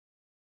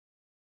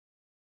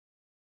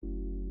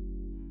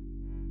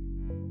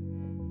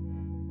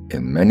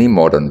In many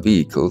modern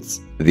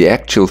vehicles, the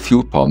actual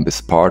fuel pump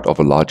is part of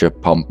a larger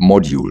pump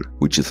module,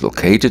 which is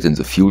located in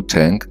the fuel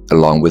tank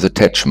along with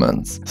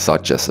attachments,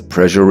 such as a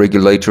pressure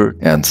regulator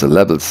and the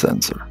level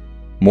sensor.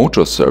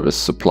 Motor Service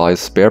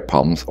supplies spare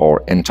pumps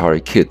or entire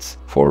kits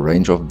for a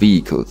range of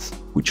vehicles,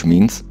 which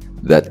means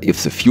that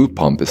if the fuel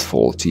pump is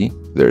faulty,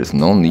 there is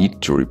no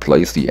need to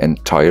replace the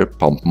entire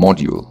pump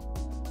module.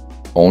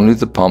 Only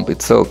the pump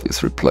itself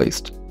is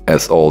replaced,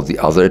 as all the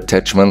other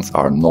attachments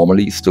are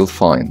normally still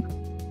fine.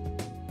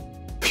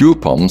 Fuel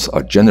pumps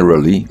are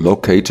generally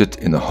located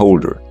in a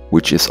holder,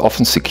 which is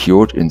often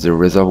secured in the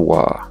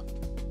reservoir.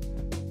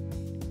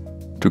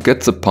 To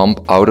get the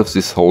pump out of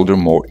this holder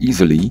more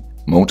easily,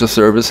 Motor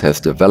Service has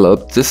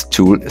developed this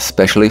tool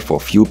especially for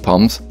fuel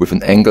pumps with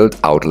an angled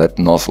outlet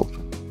nozzle.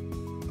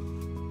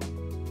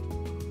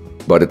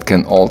 But it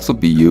can also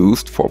be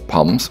used for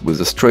pumps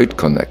with a straight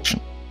connection.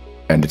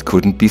 And it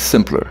couldn't be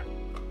simpler.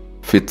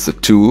 Fit the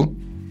tool,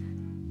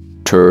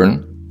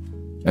 turn,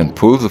 and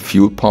pull the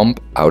fuel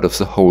pump out of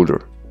the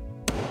holder.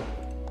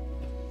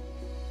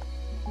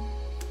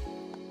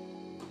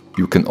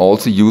 You can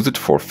also use it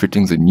for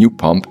fitting the new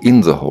pump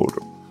in the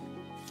holder.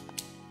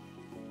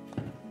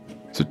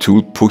 The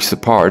tool pushes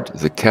apart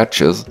the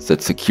catches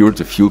that secure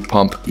the fuel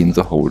pump in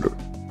the holder.